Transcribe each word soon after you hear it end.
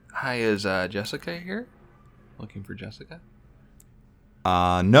Hi, is Jessica here? Looking for Jessica?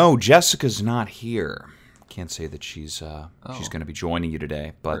 No, Jessica's not here. Can't say that she's going to be joining you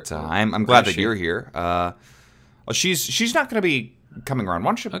today, but I'm glad that you're here. She's not going to be coming around. Why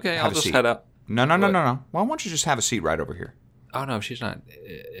don't you Okay, have I'll a just seat? head up. No. Why don't you just have a seat right over here? Oh no, if she's not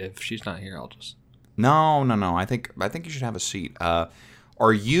here, I'll just. No. I think you should have a seat.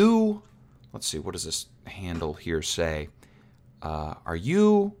 Are you? Let's see. What does this handle here say? Are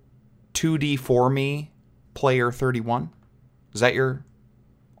you 2D4Me player 31? Is that your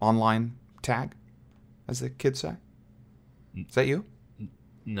online tag, as the kids say? Is that you?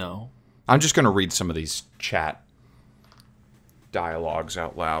 No. I'm just going to read some of these chat dialogues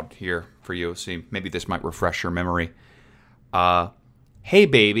out loud here for you. See, maybe this might refresh your memory. Hey,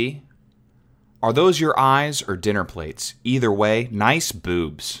 baby. Are those your eyes or dinner plates? Either way, nice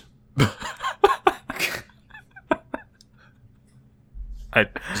boobs.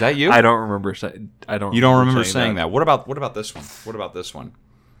 Is that you? I don't remember saying. You don't remember saying that. What about this one? What about this one?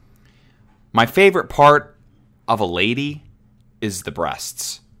 My favorite part of a lady is the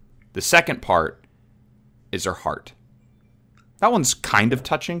breasts. The second part is her heart. That one's kind of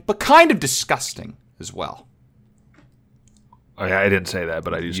touching, but kind of disgusting as well. Oh, yeah, I didn't say that,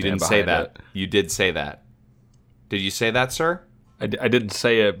 but I do. You didn't say that. You did say that. Did you say that, sir? I didn't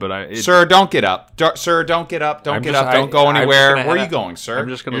say it, but Sir, don't get up. Sir, don't get up. Don't get up. Don't go anywhere. Where are you going, sir? I'm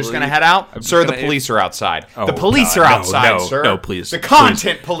just going to You're just going to head out? Sir, the police are outside. The police are outside, sir. No, please. The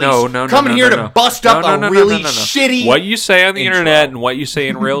content police. Coming here to bust up a really shitty... What you say on the internet and what you say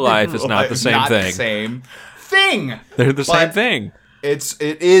in real life is not the same thing. Not the same thing. They're the same thing.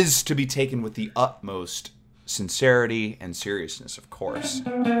 It is to be taken with the utmost sincerity and seriousness, of course.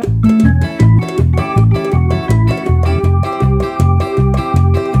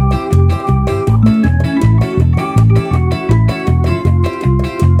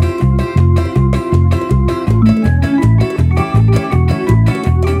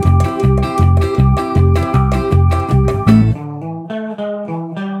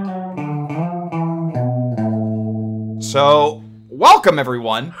 So, welcome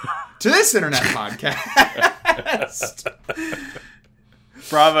everyone to this internet podcast.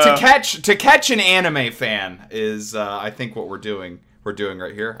 Bravo! To catch an anime fan is, I think, what we're doing. We're doing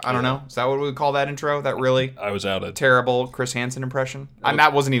right here. I don't know. Is that what we would call that intro? That really I was out of terrible Chris Hansen impression.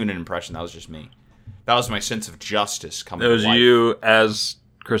 That wasn't even an impression. That was just me. That was my sense of justice coming. It was to life. you as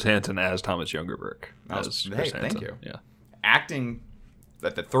Chris Hansen as Thomas Youngerberg. Thank you. Yeah, acting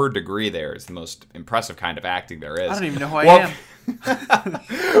at the third degree there is the most impressive kind of acting there is. I don't even know who I am.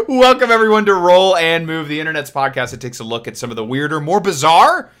 Welcome everyone to Roll and Move, the internet's podcast that takes a look at some of the weirder, more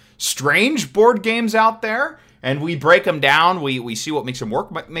bizarre, strange board games out there, and we break them down. We see what makes them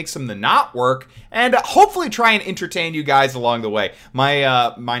work, what makes them not work, and hopefully try and entertain you guys along the way.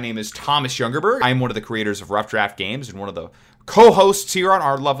 My name is Thomas Youngerberg. I'm one of the creators of Rough Draft Games and one of the co-hosts here on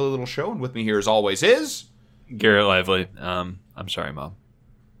our lovely little show, and with me here as always is... Garrett Lively. I'm sorry, Mom.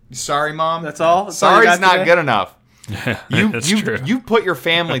 Sorry, Mom. That's all. Sorry's not today? good enough. True. You put your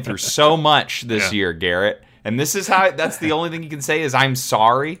family through so much this year, Garrett, and this is how. That's the only thing you can say is I'm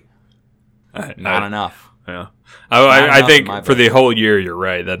sorry. Not enough. Yeah, I think for the whole year, you're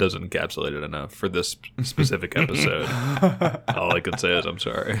right. That doesn't encapsulate it enough for this specific episode. All I can say is I'm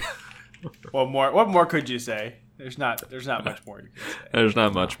sorry. What more could you say? There's not much more you can say. There's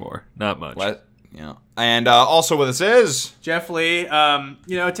not much more. Not much. Yeah. And also with us is Jeff Lee.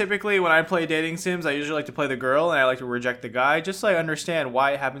 Typically when I play dating sims, I usually like to play the girl and I like to reject the guy, just so I understand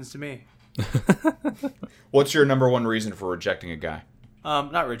why it happens to me. What's your number one reason for rejecting a guy?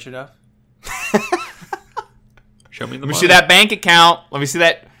 Not rich enough. Show me the Let me see that bank account. Let me see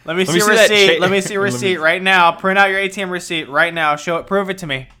that. Let me see a receipt. Let me see a receipt right now. Print out your ATM receipt right now. Show it. Prove it to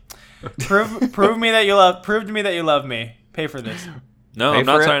me. Prove to me that you love me. Pay for this. No, I'm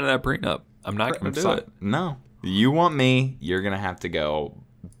not signing that prenup. I'm not going to do it. No. You want me, you're going to have to go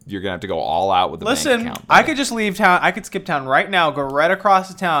all out with the bank account. Listen, I could just leave town. I could skip town right now, go right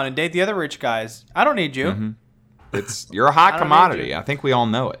across the town and date the other rich guys. I don't need you. Mm-hmm. You're a hot commodity. I think we all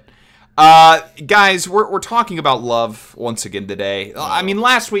know it. Guys, we're talking about love once again today. I mean,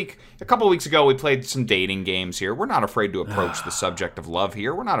 a couple of weeks ago, we played some dating games here. We're not afraid to approach the subject of love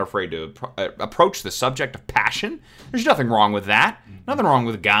here. We're not afraid to approach the subject of passion. There's nothing wrong with that. Nothing wrong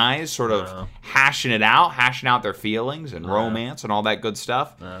with guys sort of hashing out their feelings and romance and all that good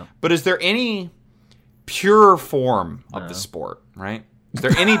stuff. But is there any pure form of the sport, right? Is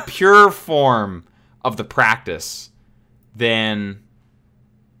there any pure form of the practice than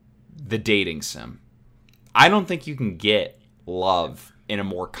the dating sim? I don't think you can get love in a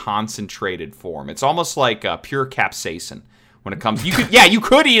more concentrated form. It's almost like pure capsaicin when it comes. You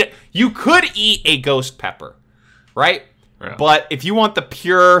could eat a ghost pepper, right? Yeah. But if you want the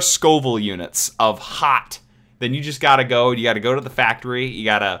pure Scoville units of hot, then you just gotta go. You gotta go to the factory. You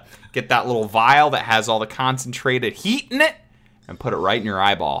gotta get that little vial that has all the concentrated heat in it, and put it right in your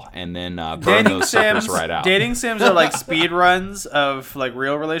eyeball, and then burn those suckers right out. Dating sims are like speed runs of like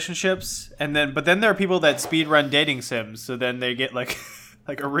real relationships, but then there are people that speed run dating sims, so then they get like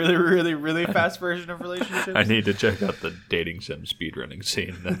a really, really, really fast version of relationships. I need to check out the dating sim speedrunning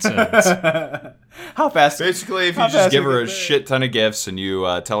scene. That sounds... How fast? Basically, if you just give her a shit ton of gifts and you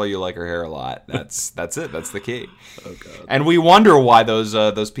tell her you like her hair a lot, that's it. That's the key. Oh god. And we wonder why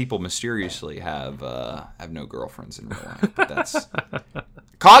those people mysteriously have no girlfriends in real life. But that's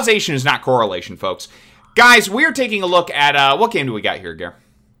causation is not correlation, folks. Guys, we're taking a look at what game do we got here, Gare?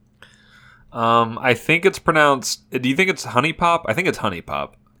 I think it's pronounced. Do you think it's Honey Pop? I think it's Honey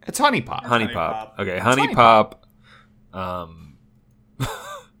Pop. It's Honey Pop. Honey Pop. Okay, Honey Pop.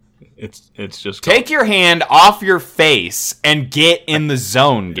 It's just take your hand off your face and get in the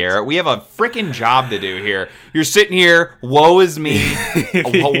zone, Garrett. We have a freaking job to do here. You're sitting here. Woe is me.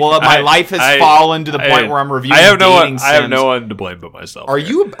 Well, my life has fallen to the point where I'm reviewing. I have no one to blame but myself. Are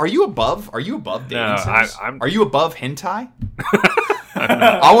you above dating sims? Are you above hentai?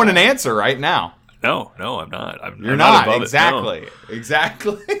 I want an answer right now. No, I'm not. You're not above exactly. It. No.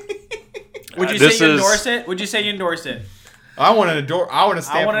 Exactly. Would you say you endorse it? Would you say you endorse it? I want an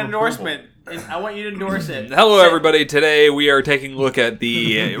endorsement. I want you to endorse it. Hello, everybody. Today we are taking a look at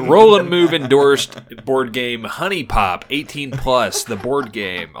the Roll and Move endorsed board game Honey Pop 18 Plus, the board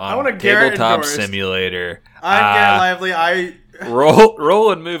game on Tabletop Simulator. I'm Garrett Lively.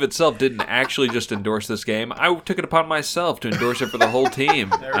 Roll and Move itself didn't actually just endorse this game. I took it upon myself to endorse it for the whole team.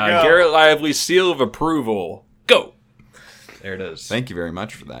 Garrett Lively's seal of approval. Go. There it is. Thank you very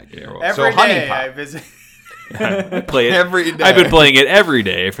much for that, Garrett. Every day I visit. I play it every day. I've been playing it every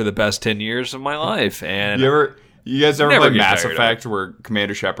day for the past 10 years of my life. And you guys ever play Mass Effect where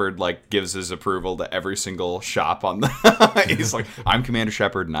Commander Shepard gives his approval to every single shop on the? He's like, I'm Commander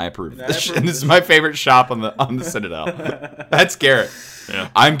Shepard and I approve. This is my favorite shop on the Citadel. That's Garrett. Yeah.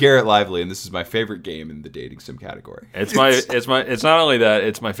 I'm Garrett Lively, and this is my favorite game in the dating sim category. It's not only that,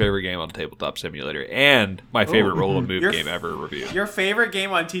 it's my favorite game on Tabletop Simulator and my favorite Roll and Move game ever reviewed. Your favorite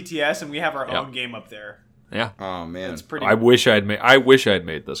game on TTS, and we have our own game up there. Yeah. Oh man, it's pretty. I wish I'd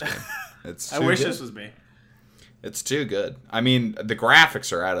made this game. I wish this was me. It's too good. I mean, the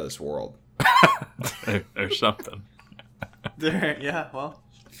graphics are out of this world. There's something. Yeah. Well.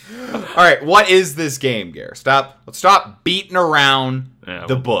 All right. What is this game, Gare? Let's stop beating around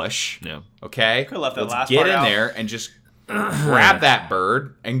the bush. Yeah. Okay. Could have left that Let's last get part in out. there and just grab that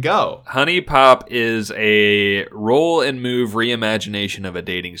bird and go. Honey Pop is a roll and move reimagination of a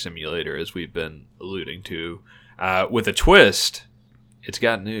dating simulator, as we've been alluding to. With a twist, it's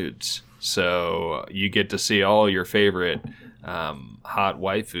got nudes. So you get to see all your favorite hot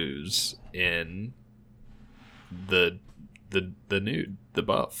waifus in the nude, the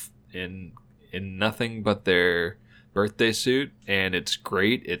buff, in nothing but their birthday suit, and it's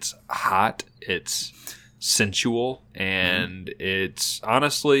great. It's hot. It's sensual, and it's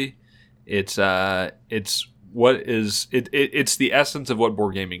honestly, it's the essence of what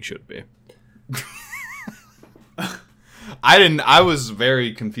board gaming should be. I was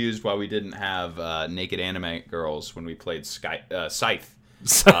very confused why we didn't have naked anime girls when we played Scythe.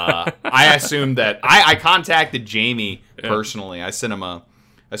 I assumed that I contacted Jamie personally. I sent him a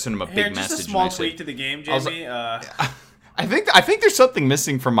big message. Just a small tweak to the game, Jamie. I think there's something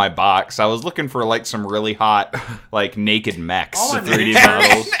missing from my box. I was looking for like some really hot like naked mechs, 3D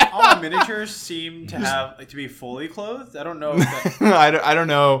models. All our miniatures seem to be fully clothed. I don't know. I don't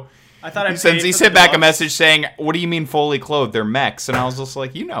know. I thought he sent back a message saying, "What do you mean fully clothed? They're mechs." And I was just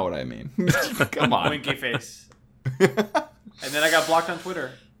like, "You know what I mean? Come on." Winky face. And then I got blocked on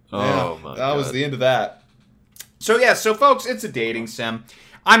Twitter. Oh my God. That was the end of that. So folks, it's a dating sim.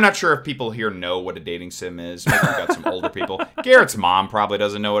 I'm not sure if people here know what a dating sim is. Maybe we've got some older people. Garrett's mom probably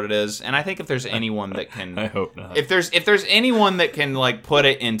doesn't know what it is, and I think if there's anyone that can, I hope not. If there's anyone that can like put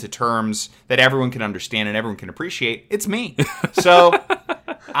it into terms that everyone can understand and everyone can appreciate, it's me. So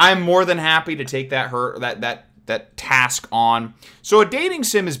I'm more than happy to take that task on. So a dating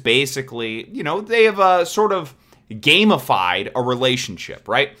sim is basically, they have sort of gamified a relationship,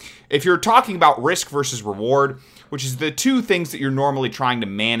 right? If you're talking about risk versus reward, which is the two things that you're normally trying to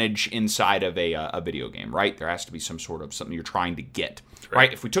manage inside of a video game, right? There has to be some sort of something you're trying to get,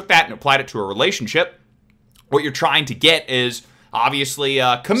 right? If we took that and applied it to a relationship, what you're trying to get is obviously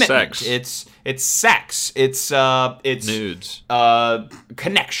commitment. Sex. It's sex. It's nudes.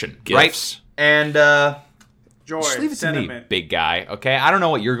 Connection, Gifts. right? And Joy, Just leave it to me, sentiment. big guy. Okay, I don't know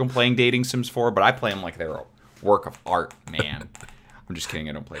what you're playing dating sims for, but I play them like they're a work of art, man. I'm just kidding.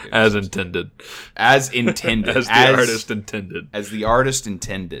 I don't play dating As sims. intended. As intended. As the artist intended. As the artist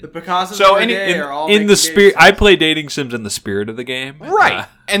intended. The Picassos So of in- the day in- are all In making the dating spirit, sims. I play dating sims in the spirit of the game. Right.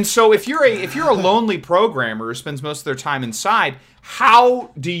 And so if you're a lonely programmer who spends most of their time inside,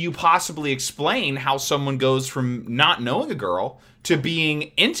 how do you possibly explain how someone goes from not knowing a girl to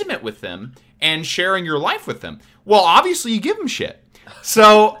being intimate with them and sharing your life with them? Well, obviously you give them shit.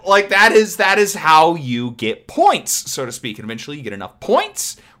 So, like, that is how you get points, so to speak. And eventually you get enough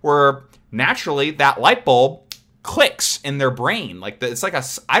points where naturally that light bulb clicks in their brain. Like, it's like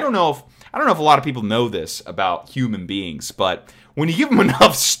I don't know if a lot of people know this about human beings, but when you give them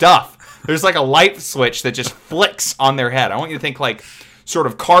enough stuff, there's like a light switch that just flicks on their head. I want you to think like sort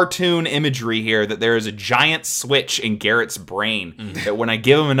of cartoon imagery here, that there is a giant switch in Garrett's brain that when I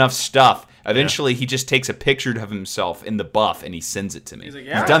give him enough stuff, eventually he just takes a picture of himself in the buff and he sends it to me. He's like,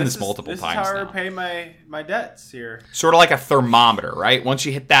 He's done this multiple times This is how I now. repay my debts here. Sort of like a thermometer, right? Once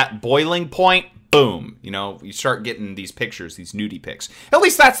you hit that boiling point, boom, you start getting these pictures, these nudie pics. At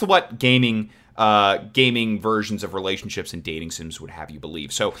least that's what gaming versions of relationships and dating sims would have you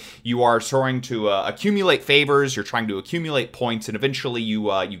believe. So you are trying to accumulate favors, you're trying to accumulate points, and eventually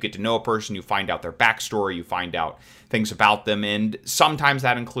you get to know a person, you find out their backstory, you find out things about them, and sometimes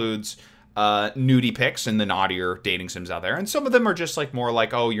that includes nudie pics and the naughtier dating sims out there, and some of them are just like more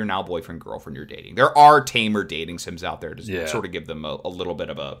like, oh, you're now boyfriend girlfriend, you're dating. There are tamer dating sims out there to sort of give them a little bit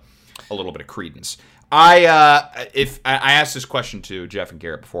of credence. I asked this question to Jeff and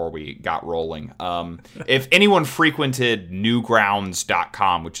Garrett before we got rolling. If anyone frequented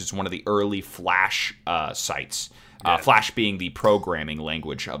Newgrounds.com, which is one of the early Flash sites, Flash being the programming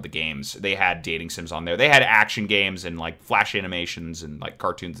language of the games, they had dating sims on there. They had action games and like Flash animations and like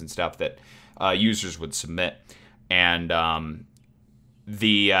cartoons and stuff that users would submit, and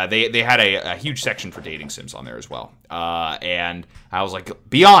they had a huge section for dating sims on there as well. And I was like,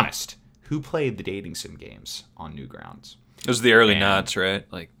 be honest. Who played the dating sim games on Newgrounds? It was the early knots, right?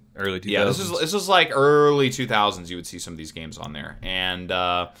 Like early 2000s. Yeah, this was like early 2000s. You would see some of these games on there, and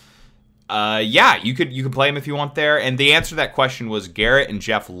yeah, you could play them if you want there. And the answer to that question was Garrett and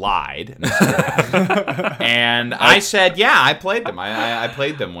Jeff lied, and I said, yeah, I played them. I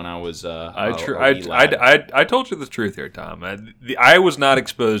played them when I was. I told you the truth here, Tom. I was not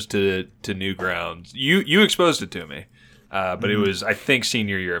exposed to Newgrounds. You exposed it to me. But it was, I think,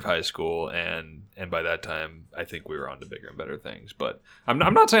 senior year of high school, and by that time, I think we were on to bigger and better things. But I'm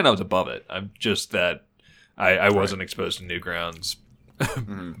not saying I was above it. I'm just that I wasn't exposed to Newgrounds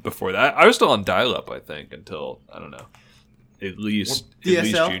before that. I was still on dial-up, I think, until, I don't know, at least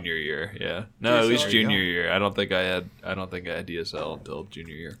junior year. Yeah, no, DSL? At least junior year. I don't think I had DSL until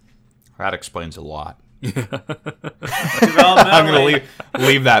junior year. That explains a lot. I'm gonna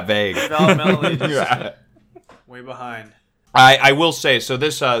leave that vague. Developmentally, way behind. I will say, so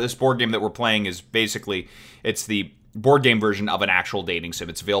this board game that we're playing is basically, it's the board game version of an actual dating sim.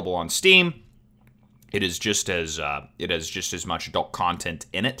 It's available on Steam. It has just as much adult content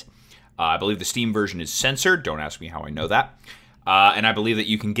in it. I believe the Steam version is censored. Don't ask me how I know that. And I believe that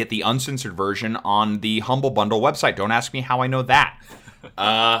you can get the uncensored version on the Humble Bundle website. Don't ask me how I know that.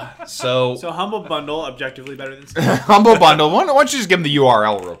 So Humble Bundle, objectively better than Steam. Humble Bundle. Why don't you just give them the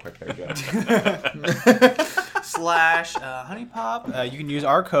URL real quick there, Jeff? /honeypop. You can use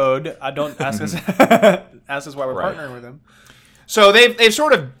our code. Don't ask us. Ask us why we're partnering with them. So they've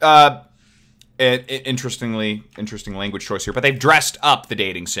sort of interesting language choice here, but they've dressed up the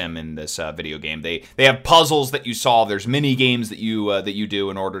dating sim in this video game. They have puzzles that you solve. There's mini games that you do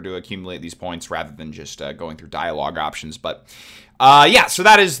in order to accumulate these points, rather than just going through dialogue options. But yeah, so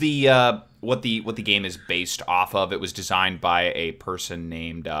that is the what the game is based off of. It was designed by a person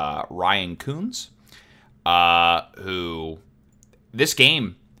named Ryan Coons, who this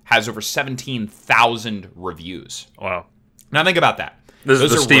game has over 17,000 reviews. Wow! Now think about that. This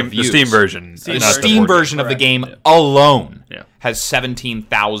is the Steam version. The Steam version of the game alone Yeah. has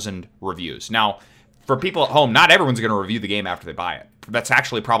 17,000 reviews. Now, for people at home, not everyone's going to review the game after they buy it. That's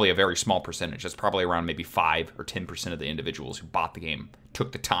actually probably a very small percentage. That's probably around maybe 5 or 10% of the individuals who bought the game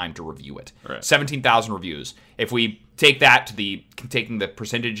took the time to review it. Right. 17,000 reviews. If we take that to taking the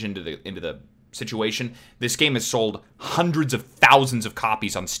percentage into the situation, this game has sold hundreds of thousands of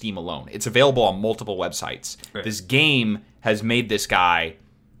copies on Steam alone. It's available on multiple websites. Right. This game has made this guy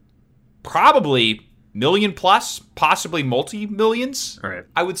probably million plus, possibly multi-millions, right,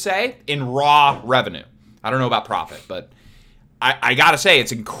 I would say, in raw revenue. I don't know about profit, but I gotta say,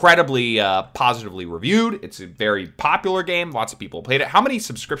 it's incredibly positively reviewed. It's a very popular game. Lots of people played it. How many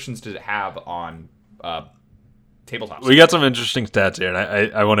subscriptions did it have on tabletop. We got some interesting stats here,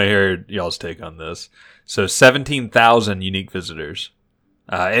 and I want to hear y'all's take on this. So 17,000 unique visitors,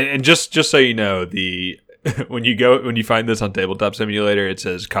 and just so you know, when you find this on Tabletop Simulator, it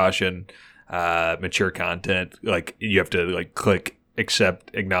says caution, mature content. Like you have to like click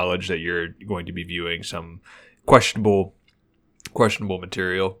accept, acknowledge that you're going to be viewing some questionable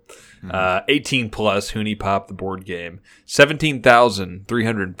material. 18 plus Huni Pop, the board game.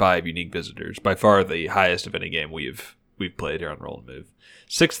 17,305 unique visitors, by far the highest of any game we've played here on Roll and Move.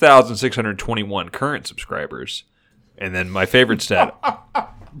 6,621 current subscribers, and then my favorite stat: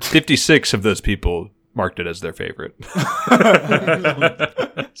 56 of those people marked it as their favorite.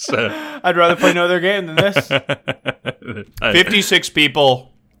 So I'd rather play no other game than this. 56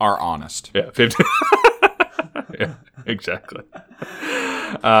 people are honest. Yeah, 50. Yeah, exactly.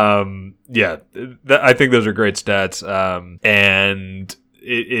 I think those are great stats. And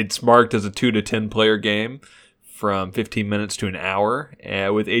it's marked as a 2 to 10 player game from 15 minutes to an hour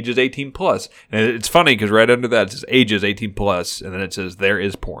with ages 18 plus. And it's funny because right under that it says ages 18 plus, and then it says there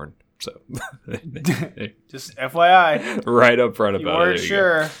is porn. So just FYI, right up front about it. You weren't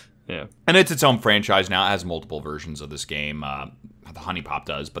sure. Yeah. And it's its own franchise now. It has multiple versions of this game. The Honey Pop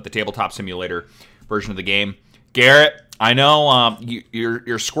does, but the Tabletop Simulator version of the game. Garrett, I know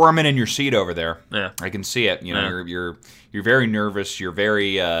you're squirming in your seat over there. Yeah, I can see it. You know, you're very nervous. You're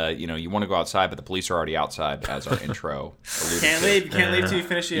very you want to go outside, but the police are already outside. As our intro alluded Can't to. leave. You can't leave till you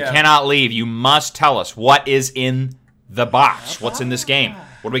finish it. You cannot leave. You must tell us what is in the box. What's in this game?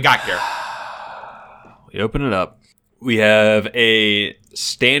 What do we got, Garrett? We open it up. We have a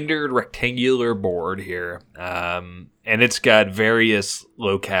standard rectangular board here, and it's got various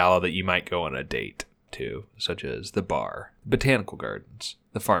locale that you might go on a date to, such as the bar, botanical gardens,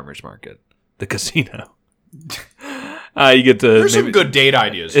 the farmer's market, the casino. You get to. There's some good date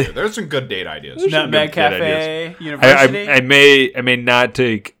ideas here. There's some good date ideas. Nutmeg Cafe, University. I may not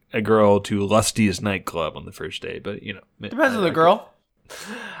take a girl to Lusty's nightclub on the first day, but Depends on the girl.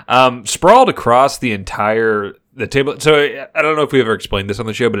 Sprawled across the table. So I don't know if we ever explained this on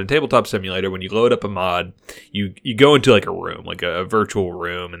the show, but in Tabletop Simulator, when you load up a mod, you go into like a room, like a virtual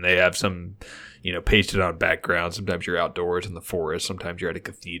room, and they have some pasted on background. Sometimes you're outdoors in the forest. Sometimes you're at a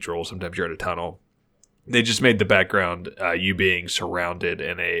cathedral. Sometimes you're at a tunnel. They just made the background you being surrounded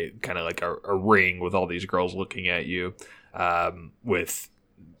in a kind of like a ring with all these girls looking at you, with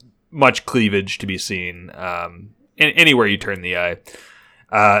much cleavage to be seen anywhere you turn the eye.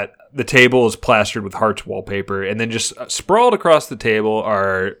 The table is plastered with hearts wallpaper, and then just sprawled across the table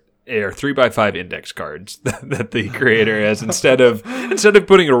are 3x5 index cards that the creator has. Instead of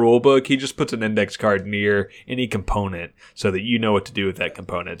putting a rule book, he just puts an index card near any component so that you know what to do with that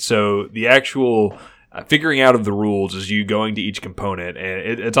component. So the actual figuring out of the rules is you going to each component,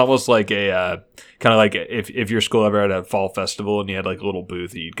 and it's almost like a kind of like if your school ever had a fall festival and you had like a little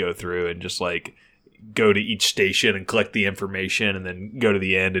booth that you'd go through and just like go to each station and collect the information and then go to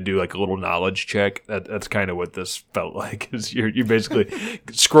the end and do like a little knowledge check. That's kind of what this felt like. Is you basically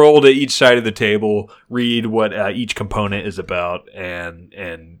scroll to each side of the table, read what each component is about,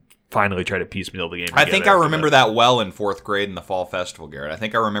 and finally try to piecemeal the game together. I think I remember that well in 4th grade in the fall festival, Garrett. I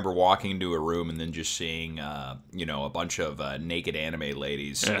think I remember walking into a room and then just seeing a bunch of naked anime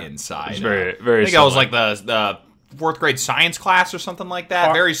ladies inside. It's very, very I think I was like the 4th grade science class or something like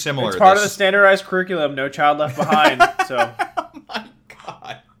that. Very similar. It's part of the standardized curriculum. No Child Left Behind. So. Oh my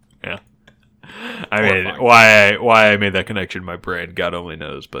god. Yeah. I mean, why I made that connection in my brain, God only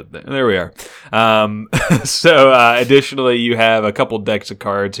knows, but there we are. So additionally, you have a couple decks of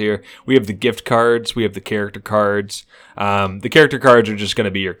cards here. We have the gift cards. We have the character cards. The character cards are just going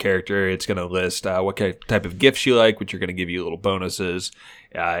to be your character. It's going to list what type of gifts you like, which are going to give you little bonuses.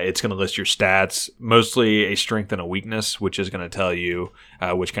 It's going to list your stats, mostly a strength and a weakness, which is going to tell you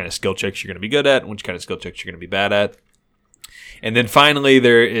which kind of skill checks you're going to be good at and which kind of skill checks you're going to be bad at. And then finally,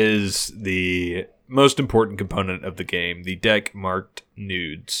 there is the most important component of the game, the deck marked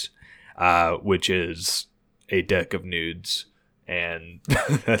nudes, which is a deck of nudes. And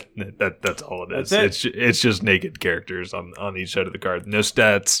that's all it is. That's it. It's just naked characters on each side of the card. No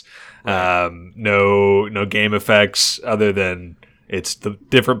stats, no game effects other than it's the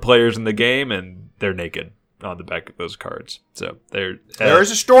different players in the game and they're naked on the back of those cards. So there is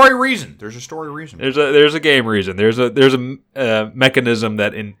a story reason. There's a story reason. There's a game reason. There's a mechanism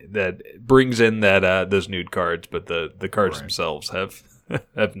that brings in that those nude cards, but the cards themselves have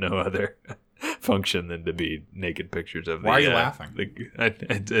no other function than to be naked pictures of. Why are you laughing?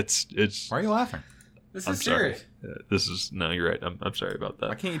 It's. Why are you laughing? This is serious. You're right. I'm sorry about that.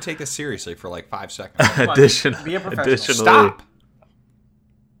 Why can't you take this seriously for like 5 seconds? Be a professional. Additionally, Stop.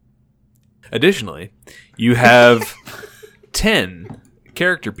 Additionally, you have 10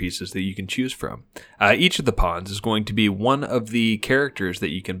 character pieces that you can choose from. Each of the pawns is going to be one of the characters that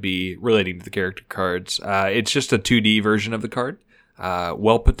you can be relating to the character cards. It's just a 2D version of the card,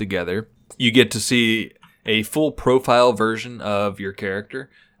 well put together. You get to see a full profile version of your character,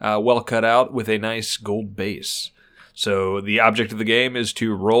 well cut out with a nice gold base. So the object of the game is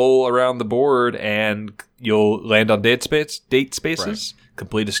to roll around the board, and you'll land on date spaces, right.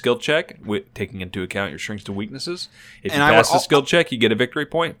 Complete a skill check, taking into account your strengths and weaknesses. If you pass the skill check, you get a victory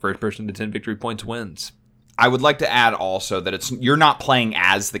point. First person to 10 victory points wins. I would like to add also that you're not playing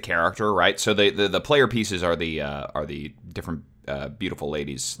as the character, right? So the player pieces are the different beautiful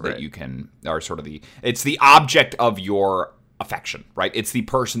ladies that you can are sort of it's the object of your affection, right? It's the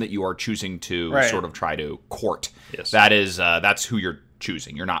person that you are choosing to sort of try to court. Yes. That's who you're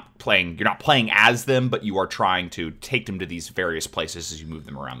choosing. You're not playing as them, but you are trying to take them to these various places as you move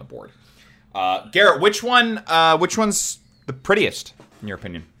them around the board. Garrett, which one's the prettiest in your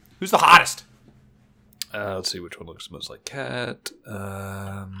opinion? Who's the hottest? Let's see which one looks most like Kat.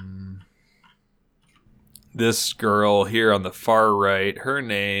 This girl here on the far right, her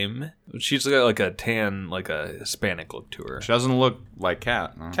name, she's got like a tan, like a Hispanic look to her. She doesn't look like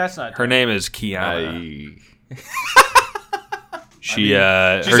Kat. No. Kat's not. Her name is Kiana. She's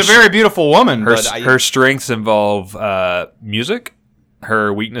a very beautiful woman. Her strengths involve music.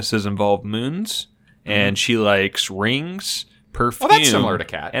 Her weaknesses involve moons, and she likes rings, perfume. Well, that's similar to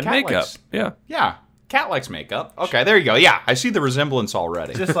Kat. And Kat makeup. Yeah. Kat likes makeup. Okay, there you go. Yeah, I see the resemblance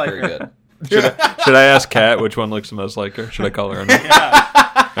already. Just like very good. Should I ask Kat which one looks the most like her? Should I call her or not?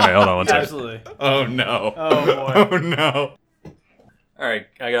 Yeah. All right, hold on one second. Absolutely. Oh no. Oh boy. Oh no. All right,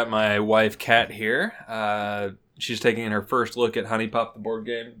 I got my wife Kat here. She's taking her first look at Honey Pop, the board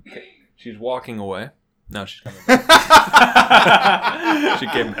game. She's walking away. No, she's coming back. She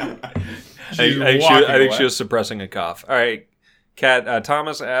came back. I think she was suppressing a cough. All right, Kat,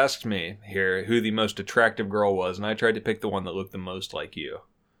 Thomas asked me here who the most attractive girl was, and I tried to pick the one that looked the most like you,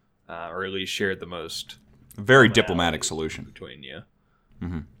 or at least shared the most. Very diplomatic solution. Between you.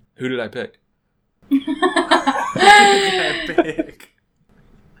 Mm-hmm. Who did I pick?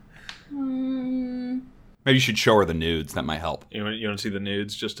 Maybe you should show her the nudes. That might help. You want to see the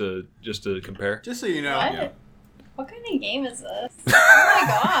nudes just to compare? Just so you know. What? Yeah. What kind of game is this? Oh my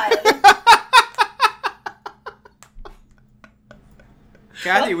god.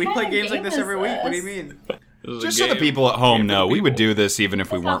 Kathy, What we kind play of games like game this is every week. What do you this? mean? Just so the people at home know, we would do. do this even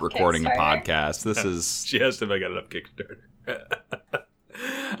if we It's weren't off recording a Kickstarter. podcast. This is. She asked if I got it up Kickstarter.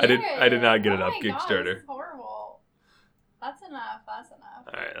 I did not get it up Oh my God, Kickstarter. this is horrible. That's enough. All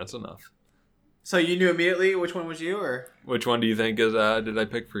right, that's enough. So you knew immediately which one was you, or? Which one do you think is did I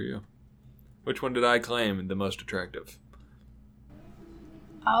pick for you? Which one did I claim the most attractive?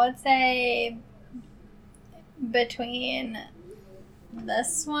 I would say between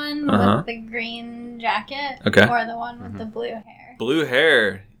this one with the green jacket Okay. or the one with the blue hair. Blue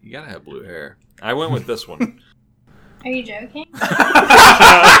hair. You gotta have blue hair. I went with this one. Are you joking?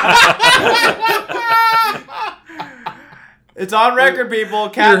 It's on record, people.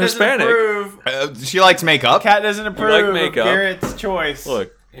 Kat You're doesn't Hispanic. approve. She likes makeup. Kat doesn't approve like of makeup. Garrett's choice.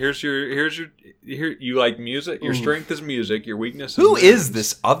 Look, here's your you like music. Your strength is music. Your weakness is Who moons. is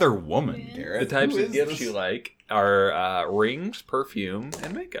this other woman, The Garrett? types Who of is gifts this? you like are rings, perfume,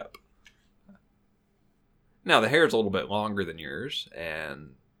 and makeup. Now the hair is a little bit longer than yours,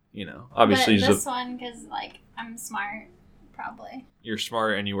 and obviously But this one, because I'm smart, probably. you're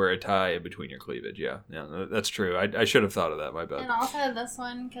smart and you wear a tie in between your cleavage. Yeah, that's true. I should have thought of that. My bad. And also this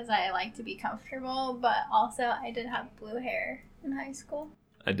one, because I like to be comfortable, but also I did have blue hair in high school.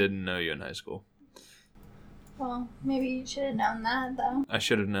 I didn't know you in high school. Well, maybe you should have known that, though. I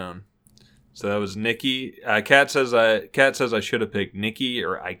should have known. So that was Nikki. Kat says I should have picked Nikki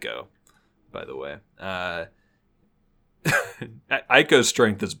or Aiko. By the way, Aiko's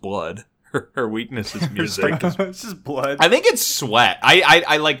strength is blood. Her weakness is music. It's just blood. I think it's sweat.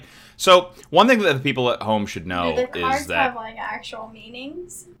 I like. So one thing that the people at home should know Do the cards is that have actual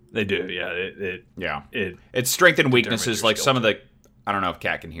meanings? They do. Yeah. it's strength and weaknesses. your Like skill some of the, I don't know if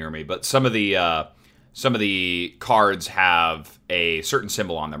Kat can hear me, but some of the cards have a certain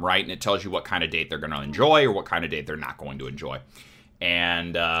symbol on them, right? And it tells you what kind of date they're going to enjoy or what kind of date they're not going to enjoy.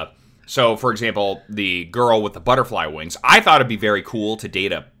 And so, for example, the girl with the butterfly wings, I thought it'd be very cool to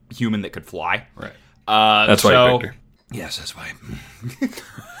date a human that could fly. Right. That's why you picked her. Yes, that's why.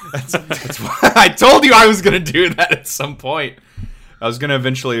 That's why I told you I was going to do that at some point. I was going to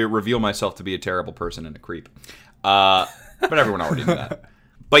eventually reveal myself to be a terrible person and a creep. But everyone already knew that.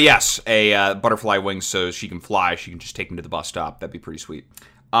 But yes, a butterfly wings so she can fly. She can just take me to the bus stop. That'd be pretty sweet.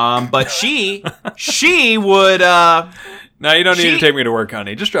 But she would. No, you don't need to take me to work,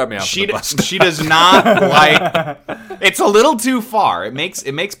 honey. Just drop me off at the bus stop. She does not like. It's a little too far. It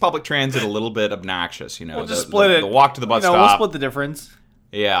makes public transit a little bit obnoxious. You know, We'll just split it. The walk to the bus We'll stop. split the difference.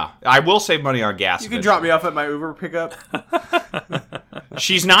 Yeah, I will save money on gas. You can drop me off at my Uber pickup.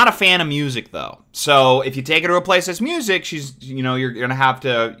 She's not a fan of music though, so if you take her to a place that's music, you're gonna have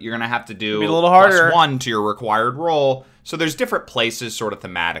to do be a little harder. +1 to your required role. So there's different places sort of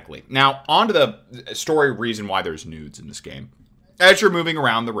thematically. Now on to the story reason why there's nudes in this game. As you're moving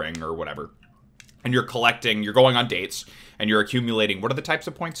around the ring or whatever, and you're going on dates, and you're accumulating. What are the types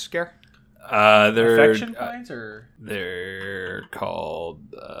of points, Scare? They're Affection points or they're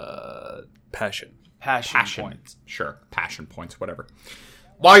called passion. passion points. Sure, passion points, whatever.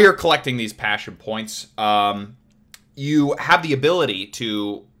 While you're collecting these passion points, you have the ability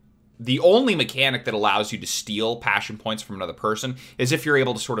to... The only mechanic that allows you to steal passion points from another person is if you're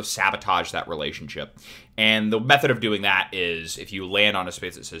able to sort of sabotage that relationship. And the method of doing that is if you land on a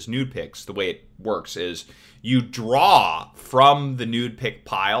space that says nude pics, the way it works is you draw from the nude pic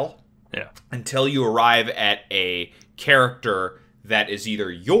pile until you arrive at a character that is either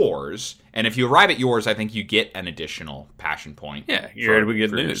yours, and if you arrive at yours, I think you get an additional passion point. Yeah, you're able to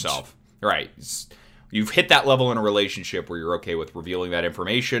get nudes. Yourself. Right. You've hit that level in a relationship where you're okay with revealing that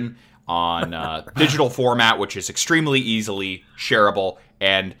information on digital format, which is extremely easily shareable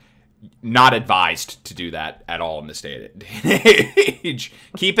and not advised to do that at all in this day and age.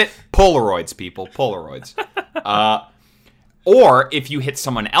 Keep it Polaroids, people. Polaroids. Or if you hit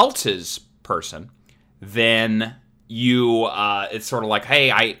someone else's person, then you it's sort of like,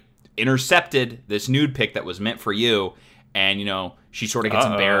 hey, I intercepted this nude pic that was meant for you, and she sort of gets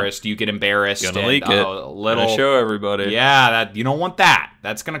embarrassed. You get embarrassed. Gonna leak it. Gonna show everybody. Yeah, you don't want that.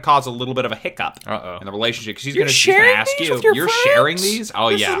 That's going to cause a little bit of a hiccup in the relationship because she's going to ask you, "You're sharing these?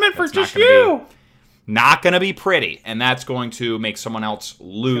 Oh this yeah, is meant for just you." Not going to be pretty, and that's going to make someone else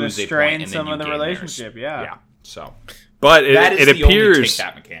lose a point, strain and some then of the gain relationship. theirs. Yeah. Yeah. So, But that is it the only appears take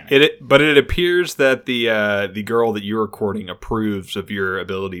that mechanic. it appears that the girl that you're courting approves of your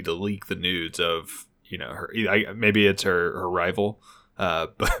ability to leak the nudes of her. Maybe it's her rival.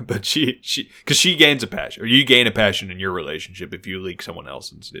 But she because she gains a passion, or you gain a passion in your relationship if you leak someone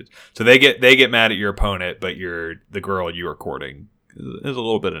else's nudes. So they get mad at your opponent, but the girl you are courting is a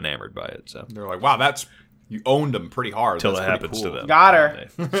little bit enamored by it. So They're like, wow, you owned them pretty hard. Till That's it pretty happens cool. to them. Got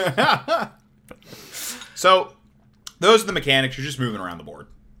her. So those are the mechanics. You're just moving around the board.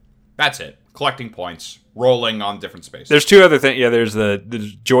 That's it. Collecting points, rolling on different spaces. There's two other things. Yeah,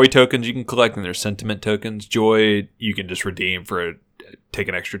 there's joy tokens you can collect, and there's sentiment tokens. Joy you can just redeem for take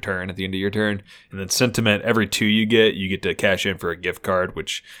an extra turn at the end of your turn, and then sentiment, every 2 you get to cash in for a gift card,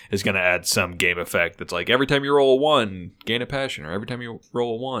 which is going to add some game effect. That's like every time you roll a 1, gain a passion, or every time you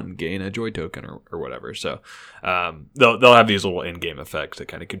roll a 1, gain a joy token, or whatever. So they'll have these little in-game effects that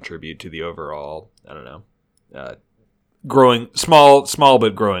kind of contribute to the overall, I don't know, growing small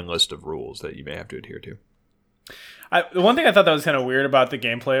but growing list of rules that you may have to adhere to. The one thing I thought that was kind of weird about the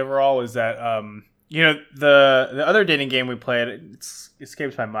gameplay overall was that the other dating game we played, it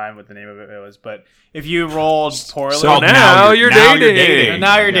escapes my mind what the name of it was, but if you rolled poorly, So now you're dating.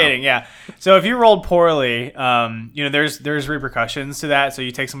 Now you're dating, yeah. So if you rolled poorly, there's repercussions to that. So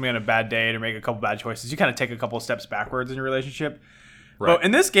you take somebody on a bad date or make a couple bad choices, you kind of take a couple steps backwards in your relationship. Right. But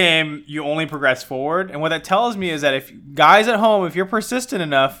in this game, you only progress forward, and what that tells me is that if guys at home, if you're persistent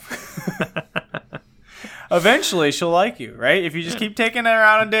enough, eventually she'll like you, right? If you just keep taking her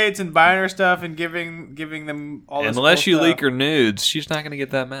out on dates and buying her stuff and giving them all this Unless cool you stuff. leak her nudes, she's not going to get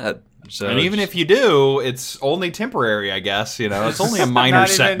that mad. So And even if you do, it's only temporary, I guess. It's only a minor Not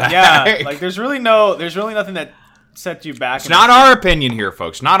even- setback. Yeah, like there's really nothing that sets you back. It's not our opinion here,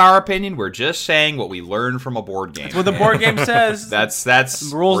 folks. Not our opinion. We're just saying what we learned from a board game. That's what the board game says. That's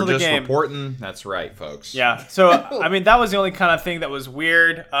the rules we're of the just game. reporting. That's right, folks. Yeah. So I mean, that was the only kind of thing that was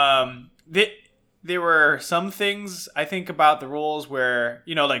weird. There were some things I think about the rules where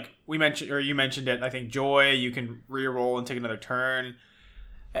like we mentioned, or you mentioned it. I think joy, you can re-roll and take another turn.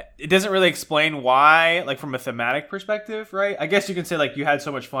 It doesn't really explain why, like from a thematic perspective, right? I guess you can say like you had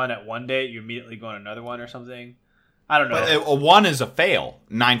so much fun at one date, you immediately go on another one or something. I don't know. But a 1 is a fail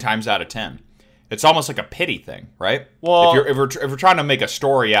 9 times out of 10. It's almost like a pity thing, right? Well, if we're trying to make a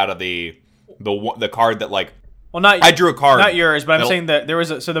story out of the card that like. Well, not I drew a card. not yours, but I'm saying that there was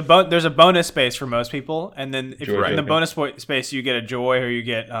there's a bonus space for most people, and then if Joy in the token. bonus space you get a joy or you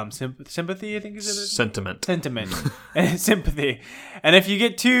get sympathy. I think is it sentiment. and sympathy, and if you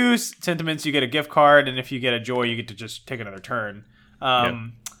get 2 sentiments, you get a gift card, and if you get a joy, you get to just take another turn.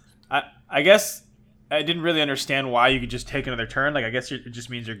 I guess I didn't really understand why you could just take another turn. Like, I guess it just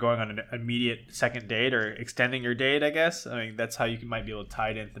means you're going on an immediate second date or extending your date, I guess. I mean, that's how you might be able to tie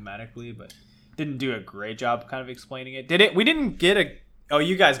it in thematically, but didn't do a great job kind of explaining it. Did it? We didn't get a... Oh,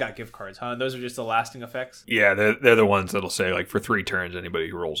 you guys got gift cards, huh? Those are just the lasting effects? Yeah, they're the ones that'll say, like, for 3 turns, anybody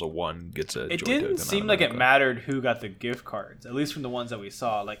who rolls a 1 gets a It joy didn't token seem like it automatically. mattered who got the gift cards, at least from the ones that we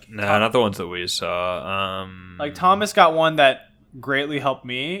saw. Like, No, not the ones that we saw. Like Thomas got one that greatly helped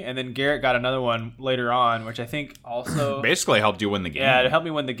me, and then Garrett got another one later on, which I think also Basically helped you win the game. it helped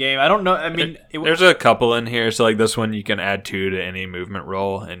me win the game. I don't know. I mean, There's a couple in here. So, like, this one, you can add 2 to any movement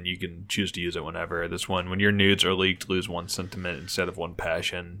roll, and you can choose to use it whenever. This one, when your nudes are leaked, lose 1 sentiment instead of 1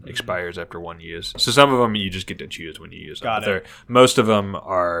 passion. Expires after 1 use. So some of them you just get to choose when you use them. Got But it. most of them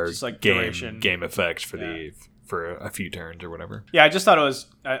are Just like game duration. effects for a few turns or whatever. yeah, I just thought it was.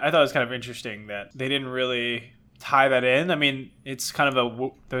 I thought it was kind of interesting that they didn't really tie that in. I mean, it's kind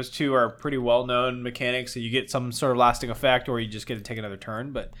of those two are pretty well known mechanics, so you get some sort of lasting effect, or you just get to take another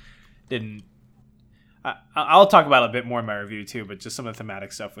turn. But didn't. I'll talk about it a bit more in my review too, but just some of the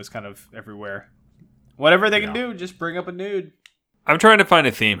thematic stuff was kind of everywhere. Whatever they can do, just bring up a nude. I'm trying to find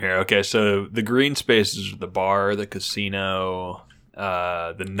a theme here. Okay, so the green spaces are the bar, the casino,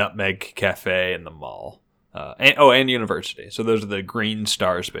 the Nutmeg Cafe, and the mall. And university. So those are the green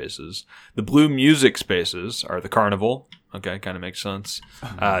star spaces. The blue music spaces are the carnival. Okay, kind of makes sense.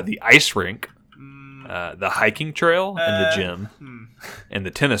 The ice rink, the hiking trail, and the gym, and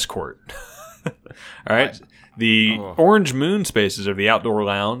the tennis court. All right. The orange moon spaces are the outdoor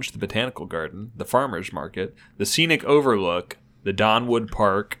lounge, the botanical garden, the farmer's market, the scenic overlook, the Donwood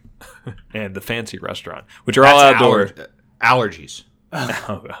Park, and the fancy restaurant, which are all outdoor. Allergies.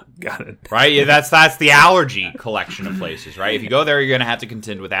 Oh, got it. Right? Yeah, that's the allergy collection of places, right? If you go there, you're going to have to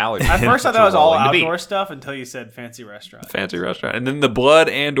contend with allergies. At first, I Which thought it was you're all willing to be. outdoor stuff until you said fancy restaurant. Fancy restaurant. And then the blood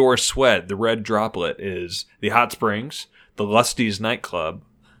and or sweat, the red droplet, is the hot springs, the Lusty's nightclub,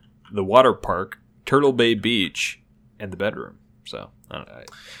 the water park, Turtle Bay Beach, and the bedroom. So, I don't know.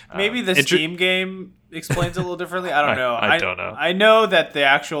 Maybe the Steam game explains it a little differently. I don't know. I don't know. I know that the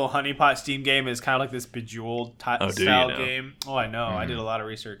actual Honeypot Steam game is kind of like this Bejeweled do you style know? game. Oh, I know. I did a lot of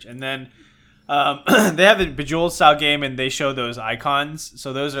research. And then they have the Bejeweled style game, and they show those icons.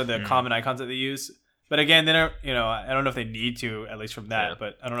 So those are the common icons that they use. But again, they don't. I don't know if they need to, at least from that. Yeah.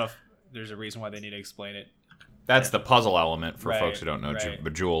 But I don't know if there's a reason why they need to explain it. That's the puzzle element for Right, folks who don't know right.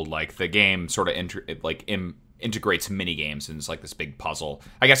 Bejeweled. Like the game sort of integrates mini games and it's like this big puzzle.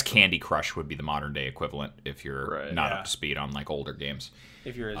 I guess Candy Crush would be the modern day equivalent if you're not Yeah. up to speed on like older games.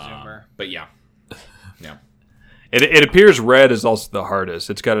 If you're a Zoomer. But yeah, yeah. It appears red is also the hardest.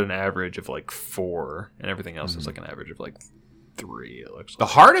 It's got an average of like 4, and everything else is like an average of like 3, it looks The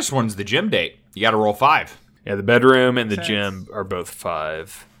like. hardest one's the gym date. You got to roll 5. Yeah, the bedroom and the Makes gym are both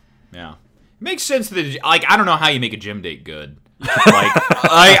 5. Yeah, makes sense that like I don't know how you make a gym date good. Like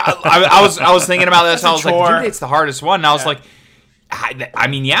I was thinking about this. I was like, chore. gym date's the hardest one. And I was like, I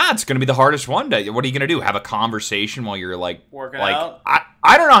mean, yeah, it's going to be the hardest one. What are you going to do? Have a conversation while you're like Working like, out?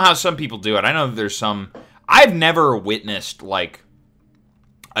 I don't know how some people do it. I know there's some. I've never witnessed like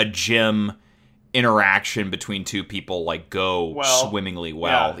a gym interaction between two people like go Well, swimmingly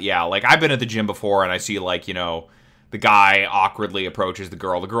well. Yeah, like I've been at the gym before and I see like, the guy awkwardly approaches the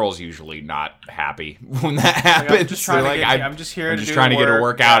girl. The girl's usually not happy when that happens. I'm just trying They're to like, get. I'm just here. I'm to just do trying the to get a work.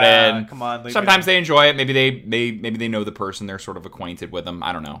 workout Yeah, in. Come on. leave Sometimes me they enjoy it. Maybe they know the person. They're sort of acquainted with them.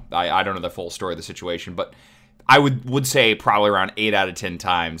 I don't know. I don't know the full story of the situation, but I would say probably around 8 out of 10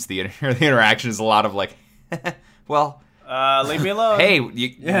 times the interaction is a lot of like, well, leave me alone. hey,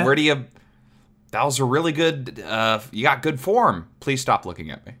 where do you? That was a really good. You got good form. Please stop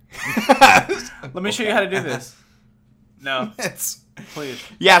looking at me. Let me show you how to do this. No, please.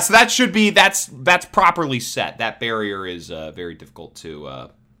 Yeah, so that should be that's properly set. That barrier is very difficult to.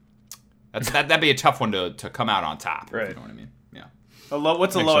 That'd be a tough one to come out on top. If Right. you know what I mean? Yeah.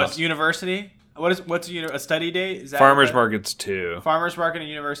 What's the Makes lowest? sense. University. What's a study date? Is that Farmers market's 2. Farmers market and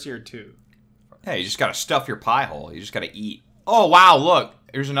university are 2. Hey, you just gotta stuff your pie hole. You just gotta eat. Oh wow! Look,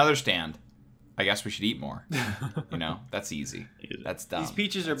 here's another stand. I guess we should eat more. That's easy. That's dumb. These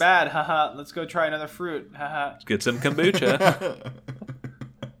peaches are bad. Haha. Let's go try another fruit. Haha. Get some kombucha.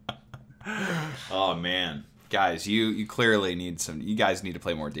 Oh man, guys, you clearly need some. You guys need to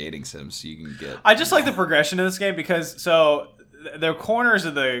play more dating sims so you can get. I just like the progression of this game because the corners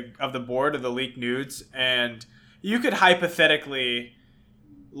of the board are the leaked nudes, and you could hypothetically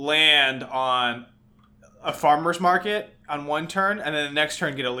land on a farmer's market on one turn, and then the next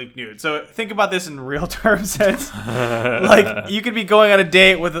turn get a leaked nude. So think about this in real term sense. Like you could be going on a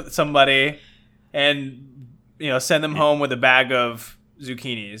date with somebody, and send them home with a bag of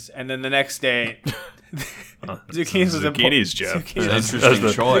zucchinis, and then the next day, zucchinis was Zucchinis, Jeff. Zucchinis. That's an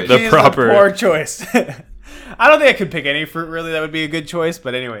interesting choice. The Zucchini is proper. poor choice. I don't think I could pick any fruit really that would be a good choice,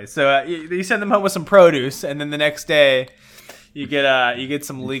 but anyway. So you send them home with some produce, and then the next day you get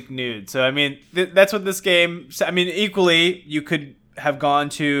some leaked nude. So I mean that's what this game. I mean equally you could have gone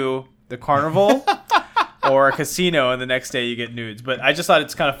to the carnival or a casino, and the next day you get nudes. But I just thought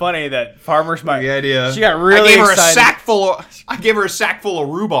it's kind of funny that farmers might. The idea. She got really I gave her excited. I gave her a sack full of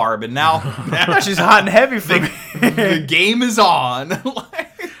rhbarb, and now She's hot and heavy for me. the game is on.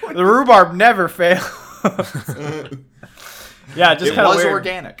 The rhubarb never fails. Yeah, just It kind of was weird.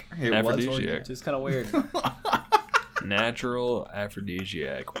 organic. It was Aphrodisiac. organic. Just kind of weird. Natural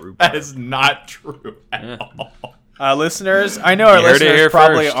aphrodisiac. That Rhubarb. is not true at all. Listeners, I know our You heard it listeners here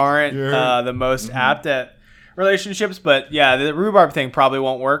probably first. aren't the most apt at relationships, but yeah, the rhubarb thing probably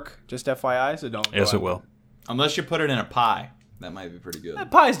won't work. Just FYI, so don't. Yes, go it will. Unless you put it in a pie. That might be pretty good. out.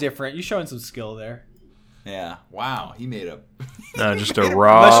 Pie's different. You're showing some skill there. Yeah. Wow. He made a. No, just a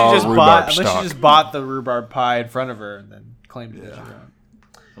raw rhubarb Unless stock. you just bought the rhubarb pie in front of her and then claimed it as your own.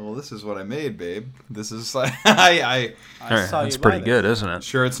 Well, this is what I made, babe. This is like I I saw That's you pretty buy good, isn't it?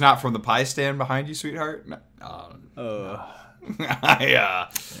 sure it's not from the pie stand behind you, sweetheart. No. Yeah.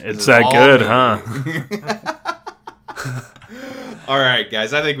 It's that good, huh? All right,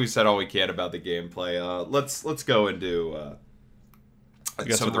 guys. I think we said all we can about the gameplay. Let's go into got some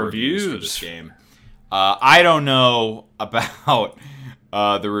of some the reviews for reviews. this game. I don't know about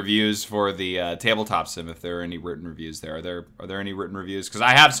the reviews for the tabletop sim. If there are any written reviews there, are there any written reviews? Because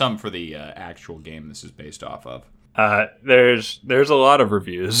I have some for the actual game this is based off of. There's a lot of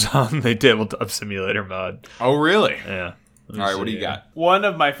reviews on the tabletop simulator mod. Oh, really? Yeah. All right. What do you got? One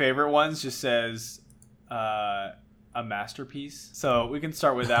of my favorite ones just says a masterpiece. So we can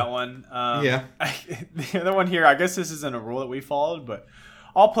start with that one. Yeah. The other one here, I guess this isn't a rule that we followed, but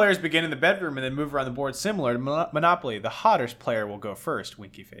all players begin in the bedroom and then move around the board similar to Monopoly. The hottest player will go first,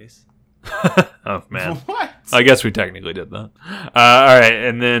 winky face. Oh man. What? I guess we technically did that. All right,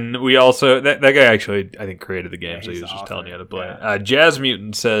 and then we also that guy actually I think created the game, Yeah, so he he's was the just author. telling you how to play Yeah. it. Jazz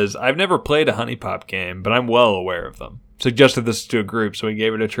Mutant says I've never played a Honey Pop game, but I'm well aware of them. Suggested this to a group, so we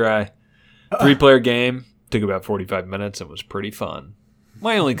gave it a try. 3-player game, took about 45 minutes, and was pretty fun.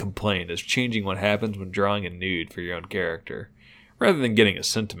 My only complaint is changing what happens when drawing a nude for your own character. Rather than getting a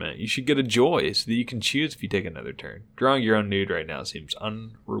sentiment, you should get a joy so that you can choose if you take another turn. Drawing your own nude right now seems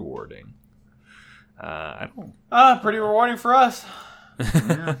unrewarding. I don't. Pretty rewarding for us.